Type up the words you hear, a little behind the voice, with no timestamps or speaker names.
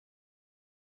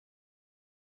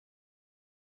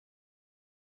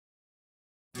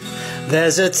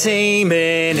There's a team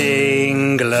in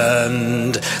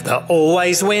England that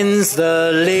always wins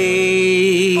the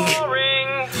league.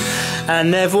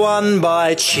 And they've won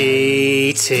by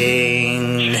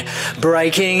cheating,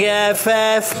 breaking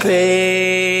FFP.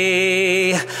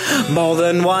 More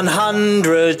than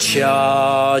 100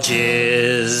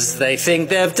 charges, they think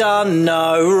they've done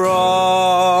no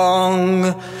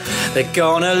wrong. They're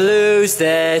gonna lose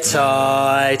their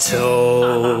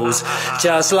titles,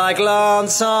 just like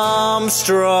Lance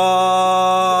Armstrong.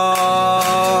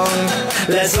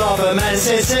 Let's laugh at Man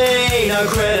City, no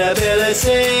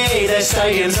credibility. Their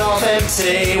stadium's half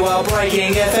empty while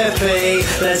breaking FFP.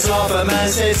 Let's laugh at Man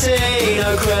City,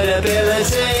 no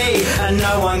credibility, and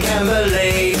no one can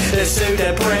believe they've sued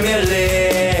their Premier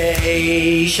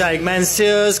League. Sheikh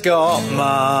Mansour's got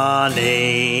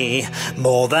money,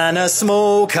 more than a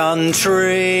small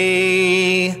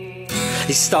country.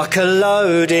 He stuck a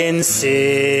load in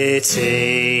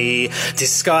City,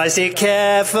 disguised it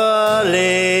carefully.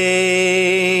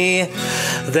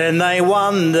 Then they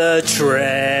won the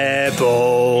treble.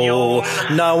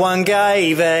 No one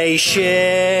gave a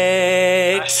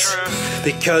shit,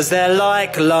 because they're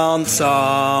like Lance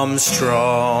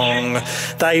Armstrong.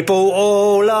 They bought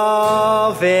all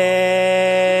of it.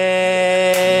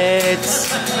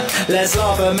 Let's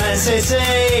laugh at Man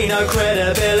City, no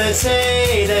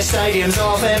credibility. Their stadium's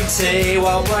half empty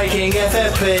while breaking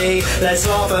FFP. Let's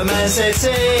laugh at Man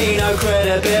City, no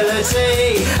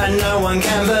credibility, and no one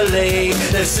can believe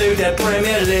they've sued their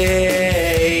Premier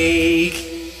League.